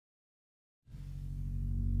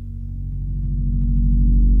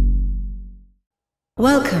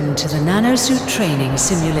Welcome to the Nanosuit Training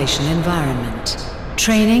Simulation environment.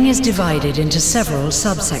 Training is divided into several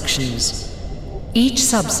subsections. Each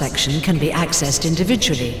subsection can be accessed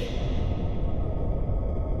individually.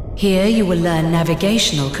 Here you will learn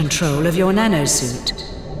navigational control of your nanosuit.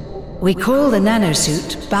 We call the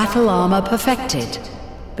nanosuit Battle Armor Perfected,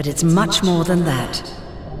 but it's much more than that.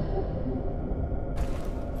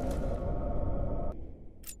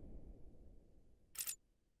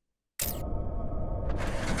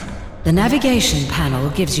 The navigation panel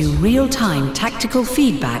gives you real-time tactical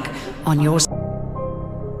feedback on your...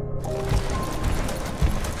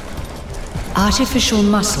 Artificial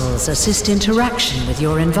muscles assist interaction with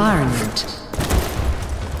your environment.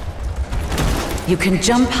 You can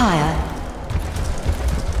jump higher.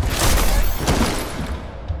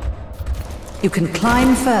 You can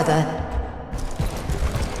climb further.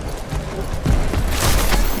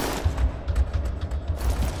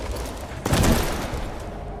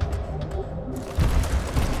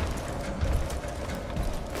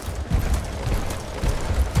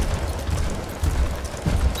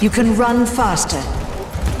 You can run faster.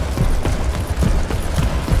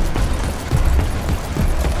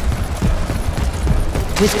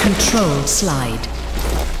 With controlled slide.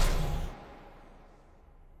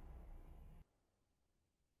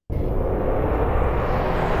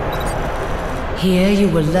 Here you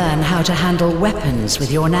will learn how to handle weapons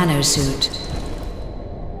with your nanosuit.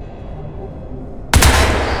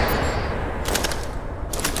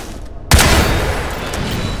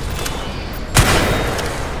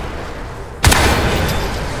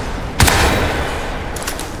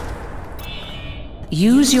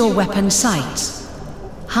 Use your weapon sights.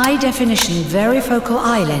 High-definition varifocal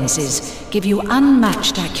eye lenses give you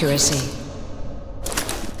unmatched accuracy.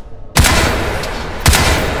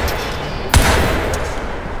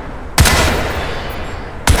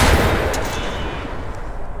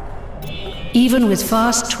 Even with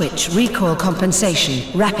fast twitch recoil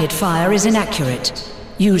compensation, rapid fire is inaccurate.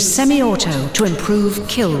 Use semi-auto to improve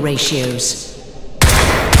kill ratios.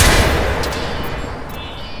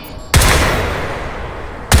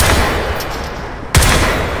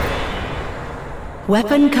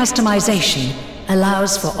 Weapon customization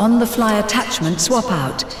allows for on-the-fly attachment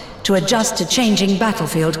swap-out to adjust to changing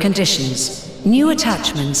battlefield conditions. New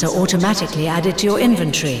attachments are automatically added to your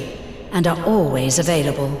inventory and are always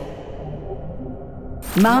available.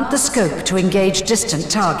 Mount the scope to engage distant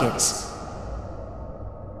targets.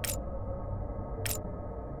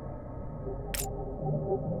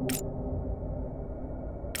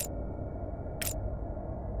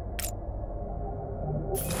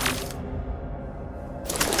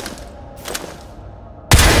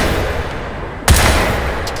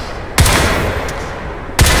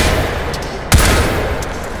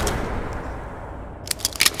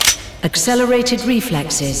 Accelerated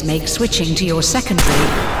reflexes make switching to your secondary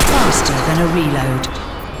faster than a reload.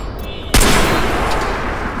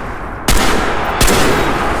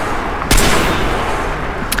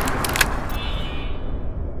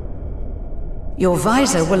 Your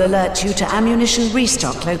visor will alert you to ammunition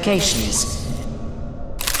restock locations.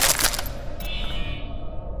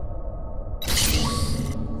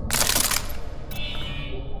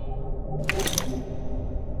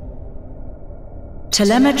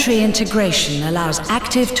 Telemetry integration allows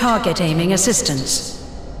active target aiming assistance.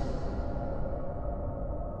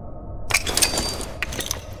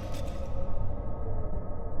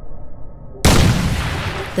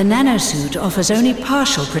 The nanosuit offers only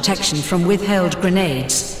partial protection from withheld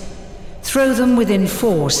grenades. Throw them within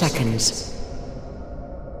 4 seconds.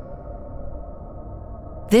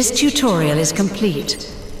 This tutorial is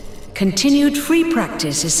complete. Continued free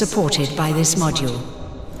practice is supported by this module.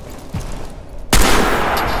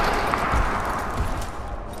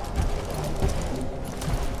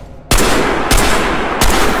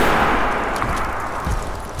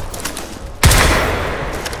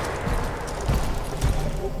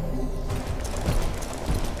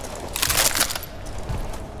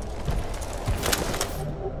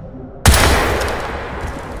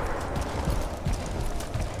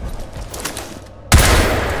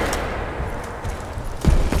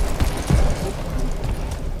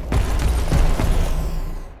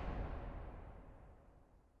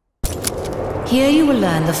 Here you will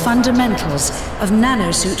learn the fundamentals of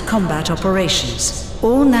nanosuit combat operations.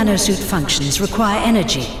 All nanosuit functions require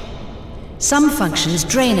energy. Some functions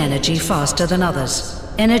drain energy faster than others.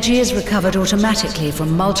 Energy is recovered automatically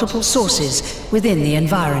from multiple sources within the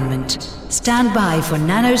environment. Stand by for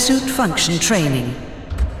nanosuit function training.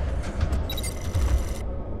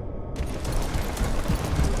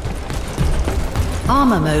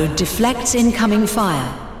 Armor mode deflects incoming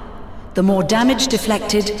fire. The more damage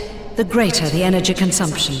deflected, the greater the energy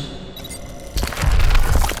consumption.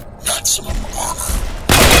 Maximum armor.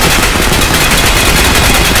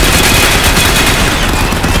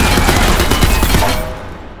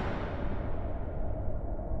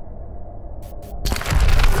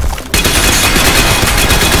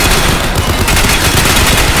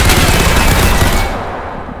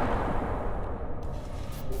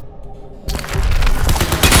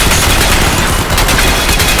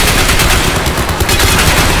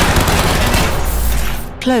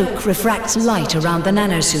 Cloak refracts light around the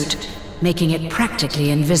nanosuit, making it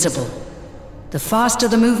practically invisible. The faster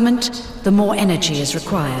the movement, the more energy is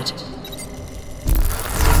required.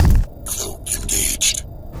 Cloak engaged.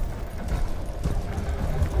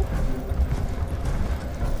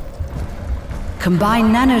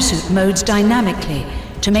 Combine nanosuit modes dynamically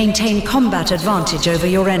to maintain combat advantage over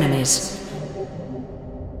your enemies.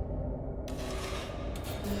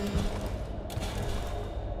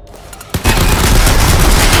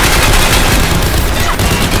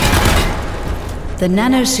 The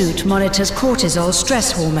nanosuit monitors cortisol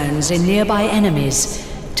stress hormones in nearby enemies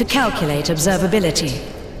to calculate observability.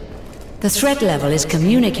 The threat level is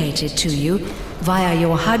communicated to you via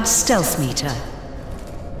your HUD stealth meter.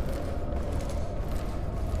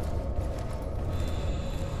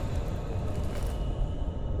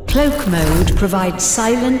 Cloak mode provides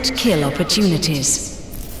silent kill opportunities.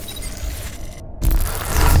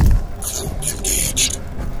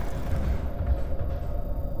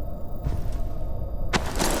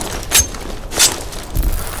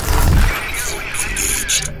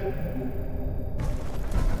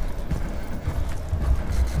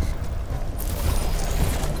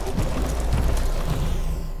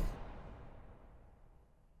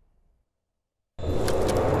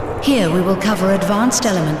 Here we will cover advanced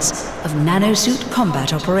elements of nanosuit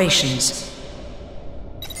combat operations.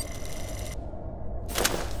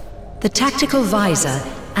 The tactical visor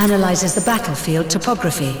analyzes the battlefield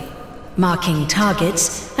topography, marking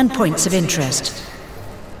targets and points of interest.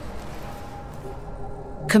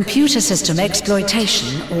 Computer system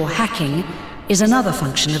exploitation, or hacking, is another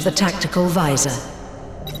function of the tactical visor.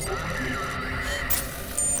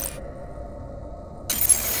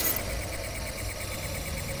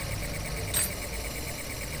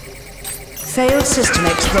 Failed system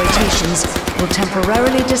exploitations will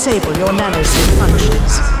temporarily disable your nanosuit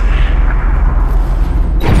functions.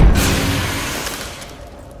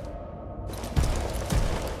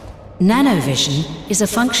 Nanovision is a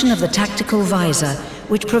function of the tactical visor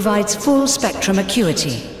which provides full spectrum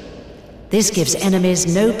acuity. This gives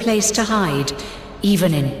enemies no place to hide,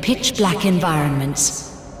 even in pitch-black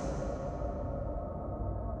environments.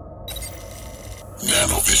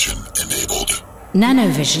 Nanovision enabled.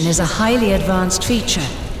 Nanovision is a highly advanced feature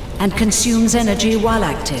and consumes energy while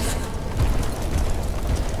active.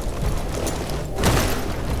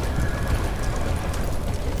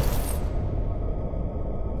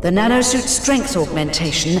 The nanosuit strength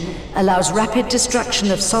augmentation allows rapid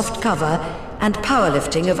destruction of soft cover and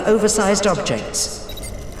powerlifting of oversized objects.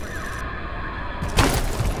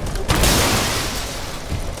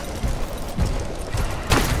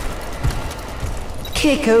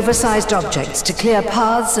 Kick oversized objects to clear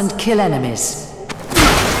paths and kill enemies.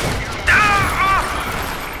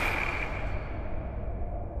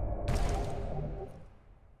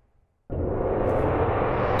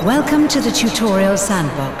 Welcome to the tutorial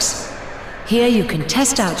sandbox. Here you can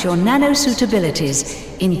test out your nanosuit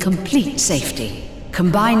abilities in complete safety.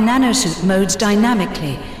 Combine nanosuit modes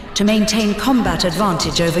dynamically to maintain combat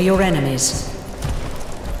advantage over your enemies.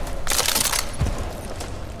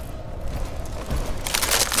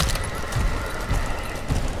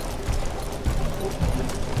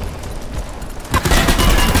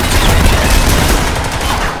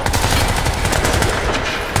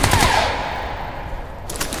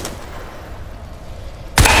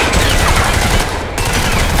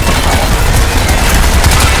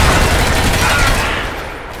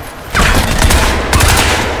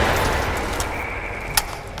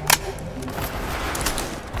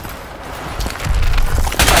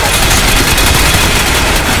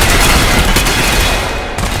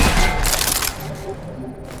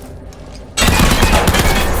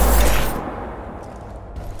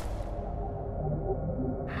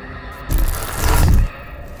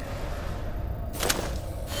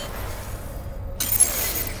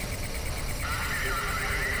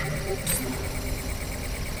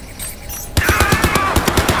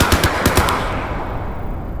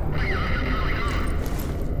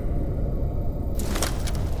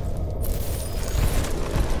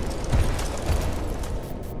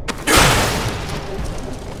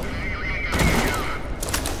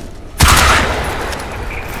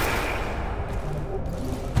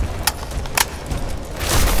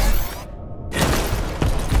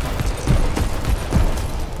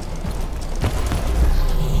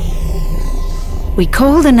 We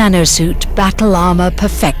call the nanosuit Battle Armor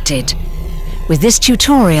Perfected. With this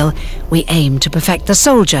tutorial, we aim to perfect the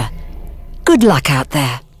soldier. Good luck out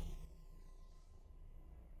there.